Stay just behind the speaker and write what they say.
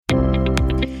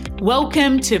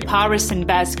Welcome to Paris and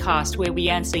Bazcast, where we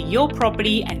answer your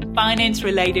property and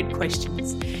finance-related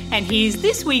questions. And here's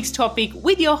this week's topic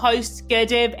with your hosts,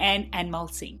 Gurdev and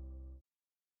Anmol Singh.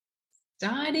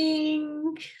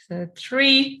 Starting. So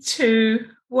 3, 2,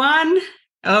 1.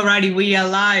 Alrighty, we are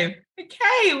live.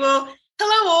 Okay, well,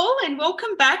 hello all and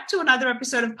welcome back to another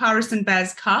episode of Paris and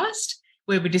Bazcast,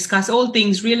 where we discuss all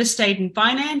things real estate and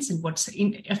finance and what's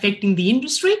affecting the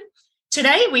industry.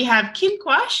 Today, we have Kim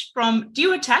Quach from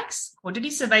Duotax Quantity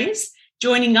Surveyors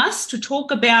joining us to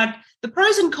talk about the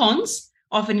pros and cons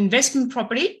of an investment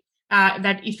property,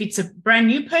 that if it's a brand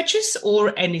new purchase or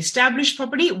an established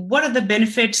property, what are the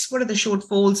benefits, what are the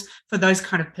shortfalls for those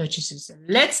kind of purchases?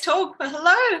 Let's talk. Well,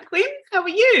 hello, Kim. How are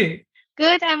you?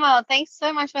 Good, Emma. Thanks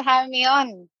so much for having me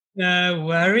on. No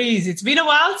worries. It's been a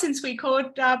while since we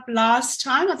caught up last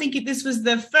time. I think this was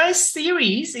the first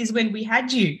series is when we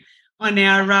had you on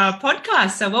our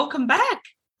podcast. So welcome back.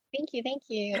 Thank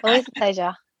you. Always a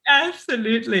pleasure.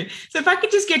 Absolutely. So if I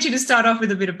could just get you to start off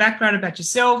with a bit of background about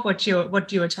yourself, what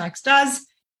Duotax does,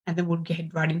 and then we'll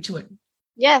get right into it.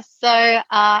 Yes. So,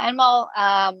 Anmol,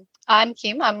 I'm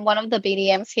Kim. I'm one of the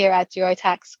BDMs here at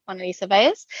Duotax Quantity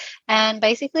Surveyors. And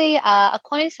basically, a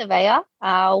quantity surveyor,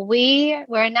 we're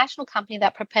a national company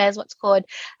that prepares what's called,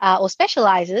 or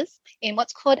specializes in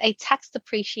what's called a tax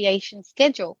depreciation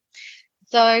schedule.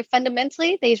 So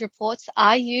fundamentally, these reports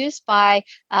are used by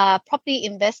property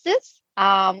investors,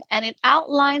 and it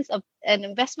outlines an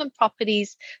investment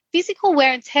property's physical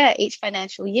wear and tear each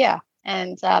financial year.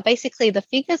 And basically, the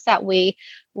figures that we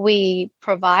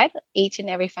provide each and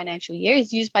every financial year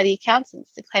is used by the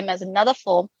accountants to claim as another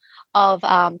form of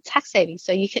tax savings.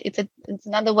 So it's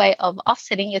another way of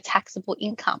offsetting your taxable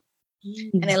income.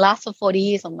 And it lasts for 40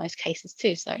 years on most cases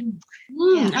too. So,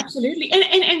 absolutely.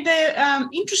 And the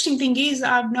interesting thing is,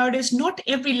 I've noticed not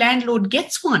every landlord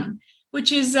gets one,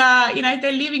 which is,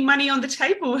 they're leaving money on the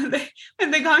table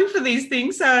when they're going for these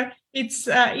things. So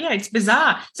it's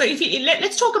bizarre. So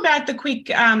let's talk about the quick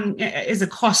as a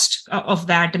cost of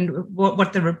that and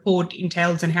what the report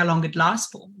entails and how long it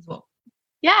lasts for as well.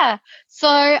 Yeah.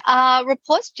 So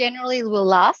reports generally will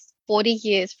last 40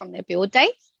 years from their build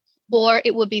date, or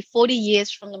it would be 40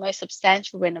 years from the most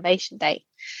substantial renovation date.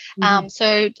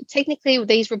 So technically,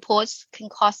 these reports can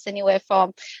cost anywhere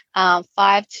from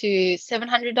 $500 to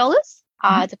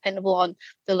 $700, dependable on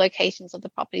the locations of the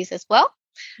properties as well.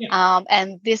 Yeah.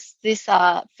 And this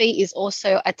fee is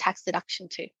also a tax deduction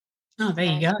too. Oh, there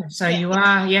you go. So you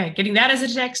are, getting that as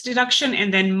a tax deduction,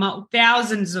 and then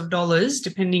thousands of dollars,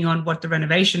 depending on what the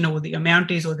renovation or the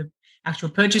amount is or the actual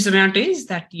purchase amount is,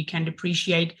 that you can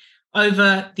depreciate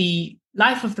over the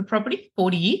life of the property,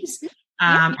 40 years.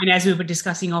 And as we were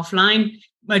discussing offline,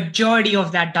 majority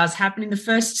of that does happen in the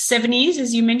first 7 years,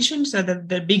 as you mentioned. So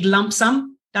the big lump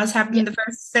sum does happen in the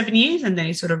first 7 years, and then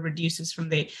it sort of reduces from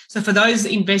there. So for those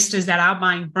investors that are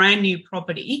buying brand new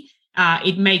property,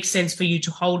 it makes sense for you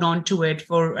to hold on to it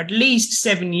for at least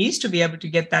 7 years to be able to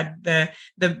get that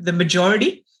the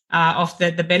majority of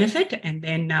the benefit, and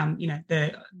then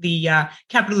the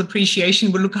capital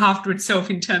appreciation will look after itself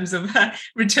in terms of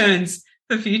returns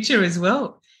for future as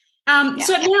well.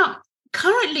 So now,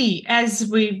 currently,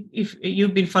 if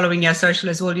you've been following our social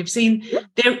as well, you've seen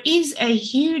there is a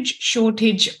huge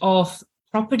shortage of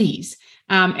properties,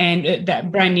 and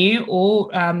that brand new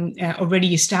or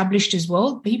already established as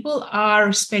well. People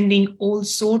are spending all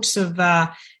sorts of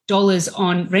dollars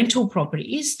on rental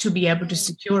properties to be able to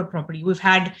secure a property. We've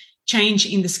had change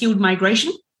in the skilled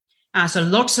migration. So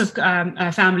lots of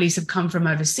families have come from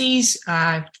overseas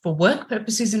for work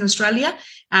purposes in Australia,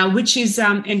 which is,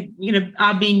 are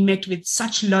being met with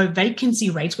such low vacancy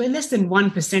rates. We're less than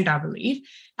 1%, I believe,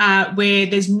 where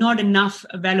there's not enough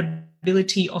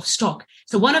availability of stock.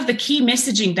 So one of the key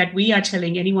messaging that we are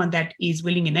telling anyone that is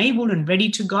willing and able and ready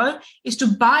to go is to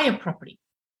buy a property.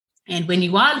 And when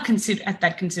you are at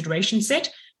that consideration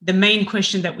set, the main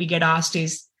question that we get asked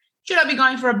is, should I be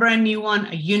going for a brand new one,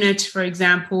 a unit, for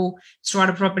example,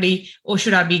 strata property, or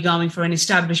should I be going for an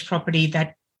established property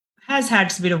that has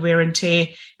had a bit of wear and tear,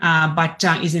 but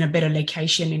is in a better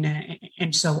location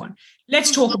and so on?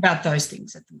 Let's talk about those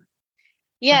things at the moment.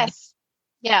 Yes.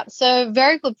 Yeah, so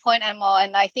very good point, Emma.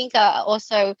 And I think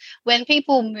also when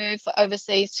people move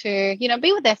overseas to,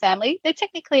 be with their family, they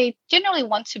generally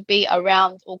want to be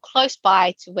around or close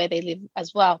by to where they live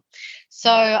as well.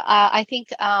 So I think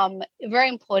very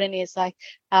important is I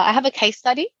have a case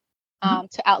study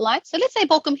to outline. So let's say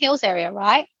Baulkham Hills area,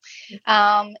 right?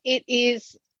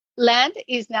 Land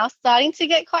is now starting to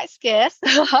get quite scarce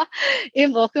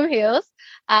in Baulkham Hills,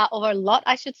 or a lot,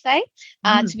 I should say,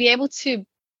 to be able to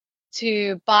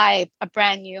to buy a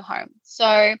brand new home.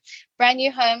 So brand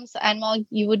new homes, and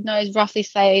you would know, is roughly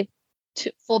say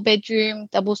 4-bedroom,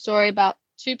 double story, about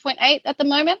 2.8 at the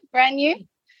moment, brand new.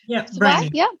 Yeah,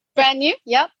 brand new. Yeah, brand new.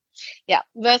 Yep. Yeah.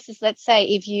 Versus, let's say,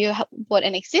 if you bought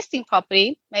an existing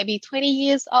property, maybe 20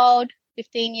 years old,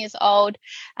 15 years old,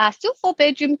 still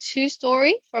 4-bedroom,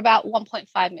 2-story for about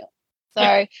 1.5 mil.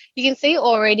 So you can see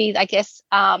already, I guess,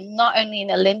 not only in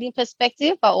a lending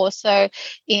perspective, but also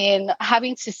in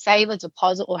having to save a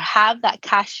deposit or have that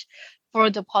cash for a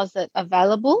deposit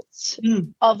available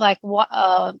of like what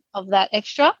of that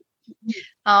extra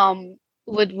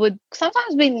would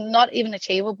sometimes be not even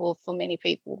achievable for many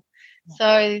people.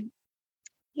 So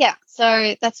yeah,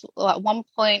 so that's like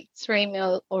 1.3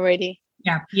 mil already.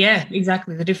 Yeah,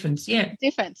 exactly, the difference.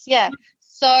 Yeah.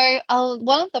 So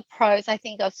one of the pros, I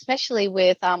think, especially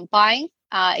with buying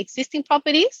existing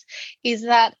properties, is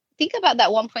that think about that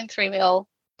 1.3 mil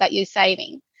that you're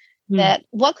saving. That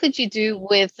what could you do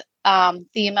with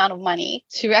the amount of money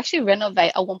to actually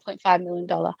renovate a $1.5 million,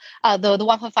 the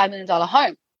 $1.5 million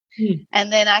home,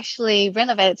 and then actually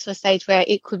renovate it to a stage where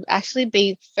it could actually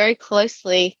be very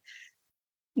closely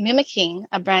mimicking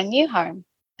a brand new home.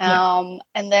 And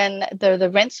then the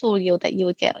rental yield that you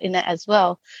would get in it as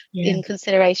well, in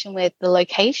consideration with the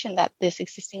location that this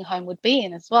existing home would be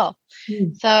in as well.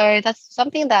 So that's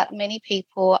something that many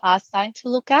people are starting to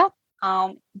look at,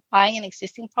 buying an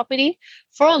existing property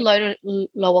for a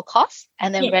lower cost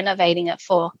and then renovating it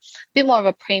for a bit more of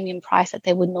a premium price that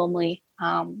they would normally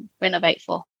renovate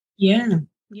for. Yeah,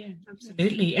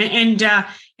 absolutely. And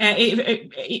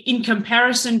in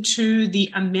comparison to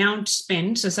the amount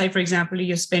spent, so say, for example,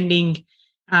 you're spending,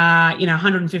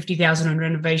 $150,000 on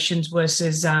renovations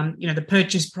versus, the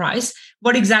purchase price,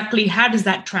 how does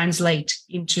that translate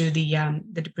into the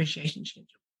depreciation schedule?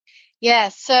 Yeah,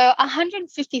 so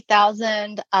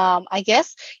 150,000, I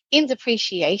guess, in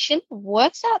depreciation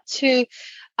works out to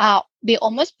be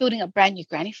almost building a brand new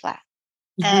granny flat.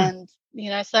 And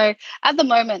so at the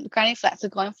moment, granny flats are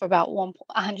going for about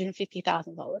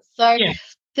 $150,000. So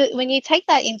when you take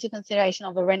that into consideration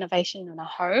of a renovation in a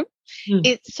home,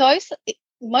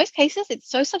 most cases it's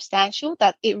so substantial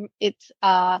that it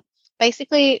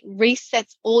basically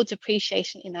resets all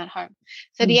depreciation in that home.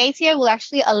 So the ATO will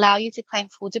actually allow you to claim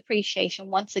full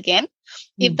depreciation once again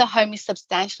if the home is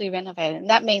substantially renovated. And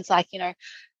that means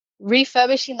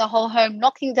refurbishing the whole home,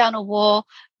 knocking down a wall,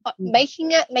 making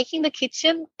the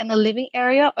kitchen and the living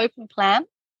area open plan,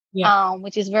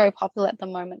 which is very popular at the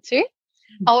moment too,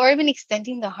 or even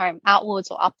extending the home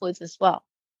outwards or upwards as well.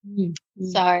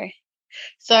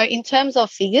 So in terms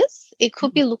of figures, it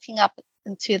could be looking up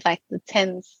into like the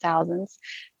tens of thousands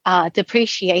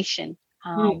depreciation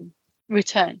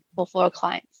return for our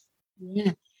clients.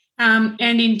 And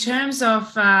in terms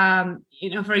of,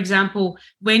 for example,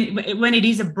 when it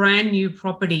is a brand new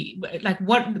property, like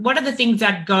what are the things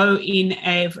that go in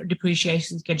a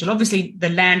depreciation schedule? Obviously, the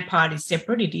land part is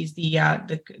separate. It is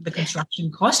the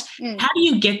construction cost. How do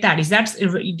you get that?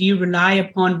 Do you rely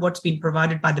upon what's been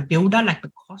provided by the builder, like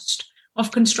the cost of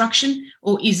construction,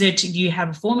 or do you have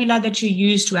a formula that you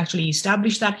use to actually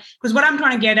establish that? Because what I'm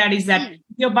trying to get at is that if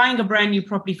you're buying a brand new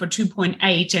property for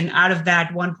 2.8 and out of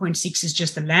that 1.6 is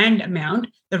just the land amount,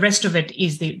 the rest of it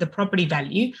is the property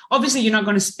value. Obviously, you're not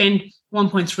going to spend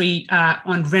 1.3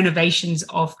 on renovations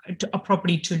of a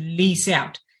property to lease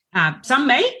out. Some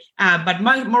may, but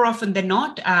more often than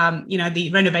not, the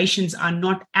renovations are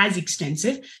not as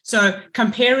extensive. So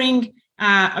comparing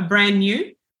a brand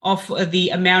new of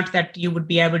the amount that you would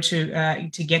be able to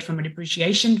get from a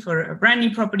depreciation for a brand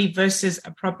new property versus a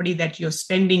property that you're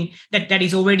spending that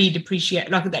is already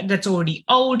depreciated, like that's already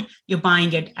old. You're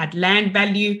buying it at land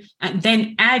value and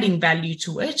then adding value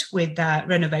to it with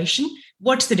renovation.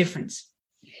 What's the difference?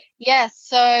 Yeah,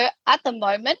 so at the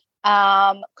moment,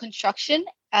 construction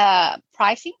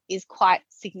pricing is quite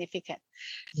significant.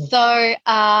 So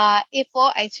if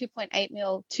for a 2.8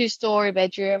 mil, 2-story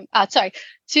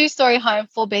home,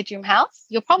 4-bedroom house,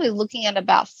 you're probably looking at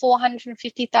about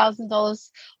 $450,000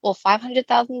 or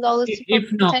 $500,000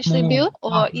 to potentially build,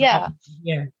 or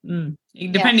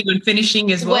depending on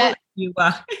finishing as well.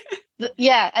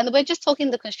 And we're just talking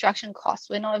the construction costs.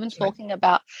 We're not even talking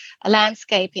about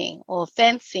landscaping or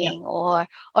fencing or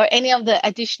any of the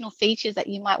additional features that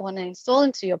you might want to install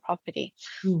into your property.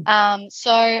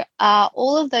 So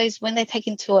all of those, when they take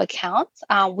into account,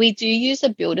 we do use a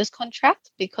builder's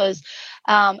contract because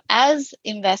as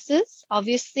investors,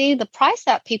 obviously the price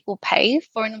that people pay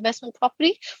for an investment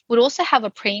property would also have a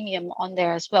premium on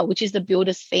there as well, which is the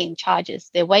builder's fee and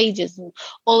charges, their wages and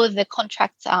all of the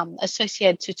contracts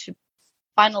associated to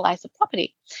finalize the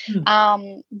property.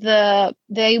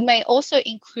 They may also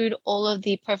include all of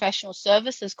the professional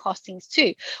services costings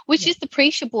too, which is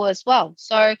depreciable as well.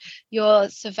 So your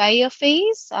surveyor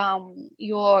fees,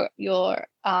 your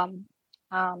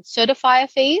certifier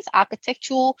fees,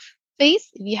 architectural fees,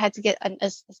 if you had to get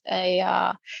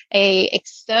a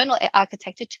external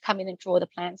architect to come in and draw the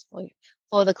plans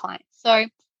for the client. So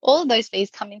all of those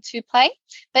fees come into play.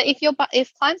 But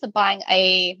if clients are buying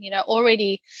a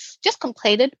already just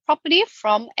completed property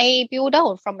from a builder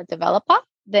or from a developer,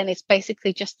 then it's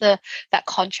basically just that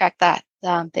contract that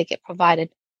they get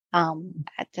provided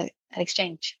at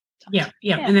exchange. Yeah.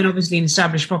 And then obviously in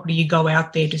established property, you go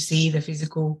out there to see the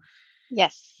physical.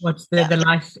 Yes. What's the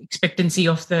life expectancy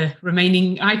of the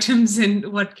remaining items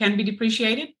and what can be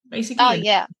depreciated, basically? Oh,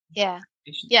 yeah.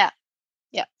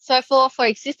 So for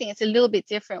existing, it's a little bit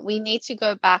different. We need to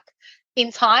go back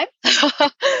in time,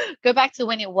 go back to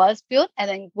when it was built, and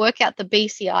then work out the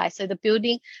BCI, so the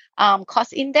building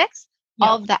cost index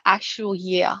of the actual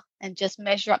year, and just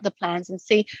measure up the plans and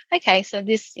see, okay, so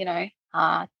this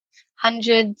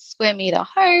 100 square meter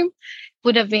home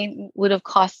would have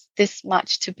cost this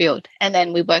much to build, and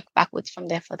then we work backwards from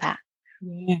there for that.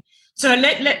 Yeah. So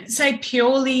let's say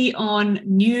purely on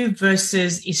new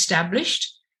versus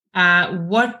established.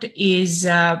 What is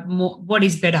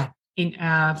better in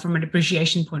from a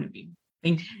depreciation point of view? I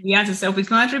think the answer is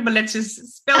self-explanatory, but let's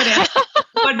just spell it out.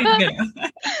 What is better?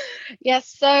 Yes,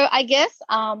 so I guess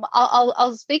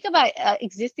I'll speak about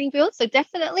existing builds. So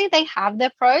definitely they have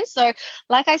their pros. So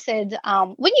like I said,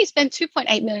 when you spend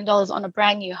 $2.8 million on a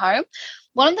brand new home,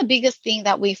 one of the biggest things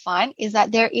that we find is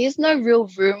that there is no real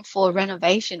room for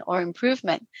renovation or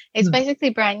improvement. It's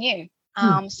basically brand new.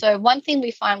 So one thing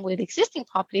we find with existing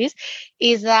properties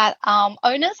is that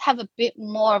owners have a bit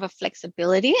more of a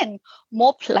flexibility and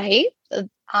more play,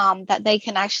 that they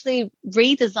can actually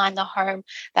redesign the home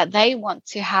that they want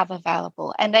to have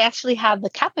available, and they actually have the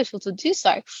capital to do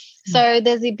so. So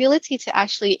there's the ability to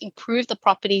actually improve the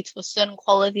property to a certain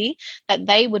quality that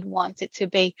they would want it to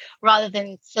be, rather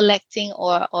than selecting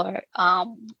or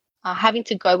having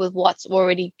to go with what's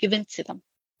already given to them.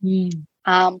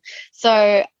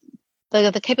 So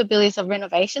the capabilities of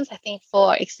renovations, I think,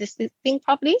 for existing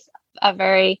properties are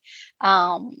very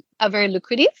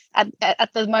lucrative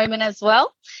at the moment as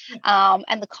well,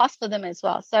 and the cost for them as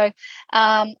well. So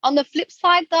on the flip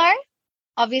side, though,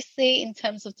 obviously in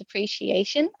terms of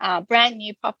depreciation, brand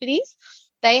new properties,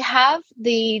 they have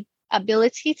the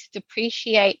ability to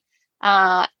depreciate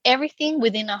everything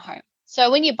within a home.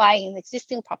 So when you're buying an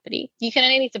existing property, you can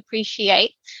only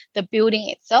depreciate the building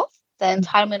itself, the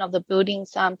entitlement of the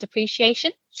building's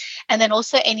depreciation, and then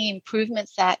also any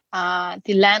improvements that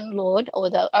the landlord or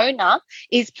the owner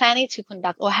is planning to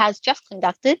conduct or has just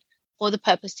conducted for the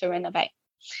purpose to renovate.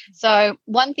 So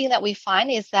one thing that we find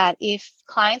is that if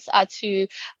clients are to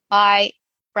buy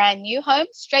brand new homes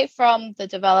straight from the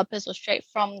developers or straight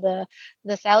from the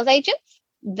sales agents,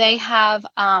 they have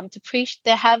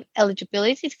they have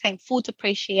eligibility to claim full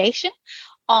depreciation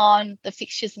on the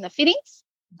fixtures and the fittings.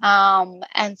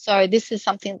 And so this is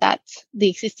something that the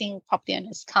existing property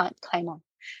owners can't claim on.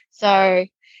 So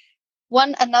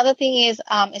another thing is,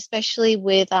 especially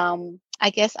with, I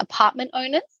guess, apartment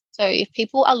owners. So if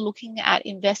people are looking at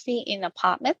investing in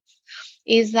apartments,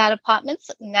 is that apartments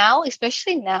now,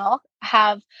 especially now,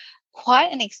 have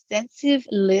quite an extensive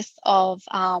list of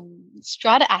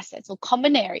strata assets or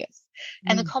common areas.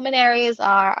 And the common areas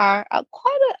are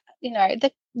quite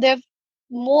they're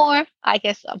more, I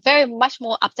guess, very much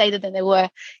more updated than they were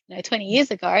 20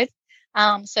 years ago.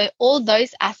 So all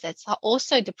those assets are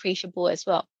also depreciable as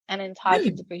well and entitled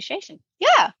to depreciation.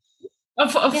 Yeah.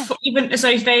 Even so,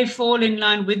 if they fall in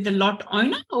line with the lot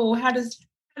owner, or how does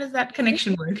that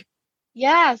connection work?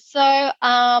 Yeah. So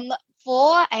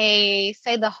for say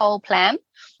the whole plan,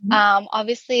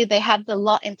 obviously they have the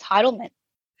lot entitlement.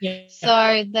 Yeah.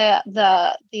 So the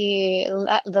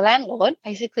landlord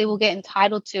basically will get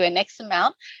entitled to an X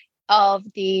amount of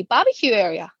the barbecue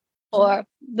area or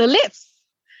the lifts.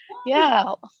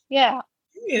 Yeah. Yeah,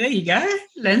 there you go.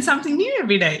 Learn something new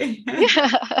every day. Yeah.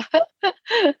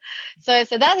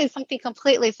 So that is something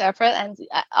completely separate. And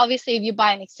obviously, if you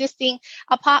buy an existing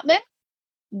apartment,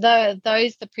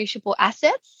 those depreciable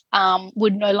assets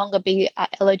would no longer be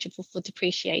eligible for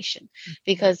depreciation,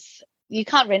 because you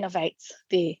can't renovate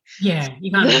the car park.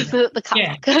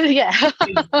 Yeah.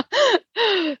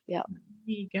 Yeah. There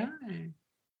you go.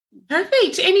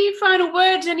 Perfect. Any final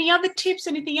words? Any other tips?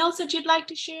 Anything else that you'd like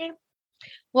to share?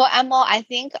 Well, Amal, I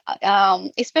think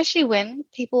especially when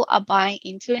people are buying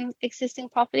into existing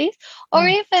properties or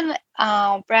even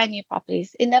brand new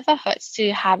properties, it never hurts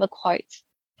to have a quote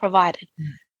provided.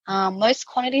 most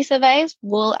quantity surveys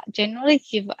will generally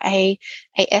give a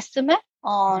estimate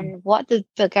on what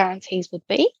the guarantees would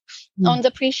be on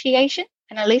depreciation.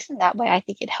 And at least in that way, I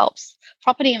think it helps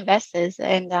property investors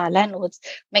and landlords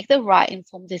make the right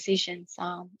informed decisions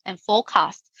and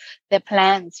forecast their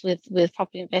plans with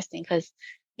property investing. Because,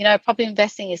 property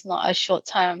investing is not a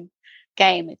short-term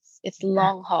game. It's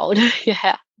long hold.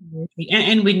 Yeah.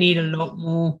 And we need a lot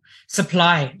more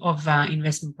supply of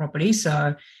investment property.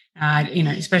 So,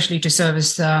 especially to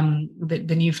service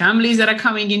the new families that are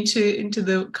coming into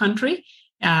the country.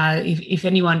 If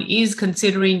anyone is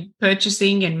considering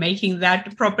purchasing and making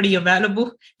that property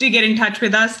available, do get in touch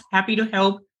with us. Happy to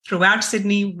help throughout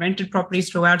Sydney, rented properties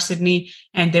throughout Sydney,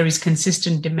 and there is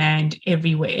consistent demand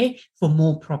everywhere for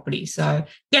more property. So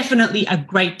definitely a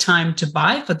great time to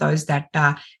buy for those that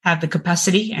have the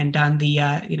capacity and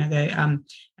the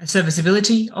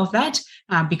serviceability of that,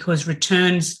 because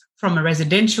returns from a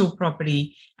residential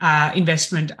property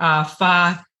investment are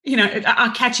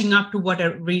are catching up to what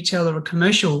a retail or a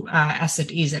commercial asset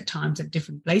is at times at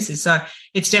different places. So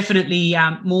it's definitely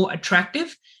more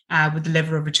attractive with the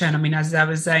level of return. I mean, as I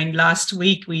was saying, last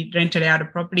week we rented out a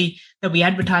property that we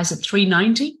advertised at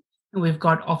 $390, and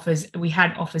we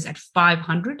had offers at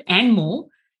 $500 and more,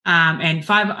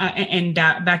 and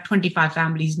about 25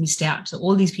 families missed out. So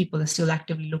all these people are still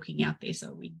actively looking out there.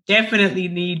 So we definitely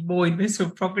need more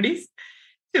investment properties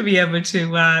to be able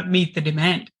to meet the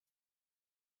demand.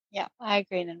 Yeah, I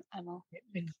agree, Amal.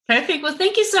 Perfect. Well,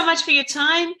 thank you so much for your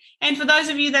time. And for those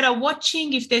of you that are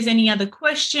watching, if there's any other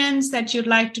questions that you'd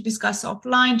like to discuss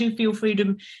offline, do feel free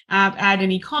to add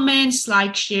any comments,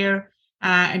 share,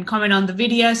 and comment on the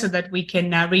video so that we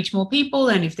can reach more people.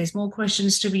 And if there's more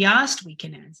questions to be asked, we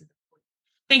can answer them.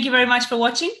 Thank you very much for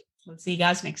watching. We'll see you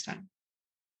guys next time.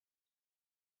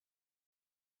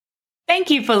 Thank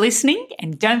you for listening,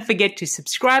 and don't forget to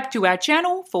subscribe to our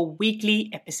channel for weekly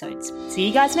episodes. See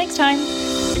you guys next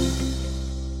time.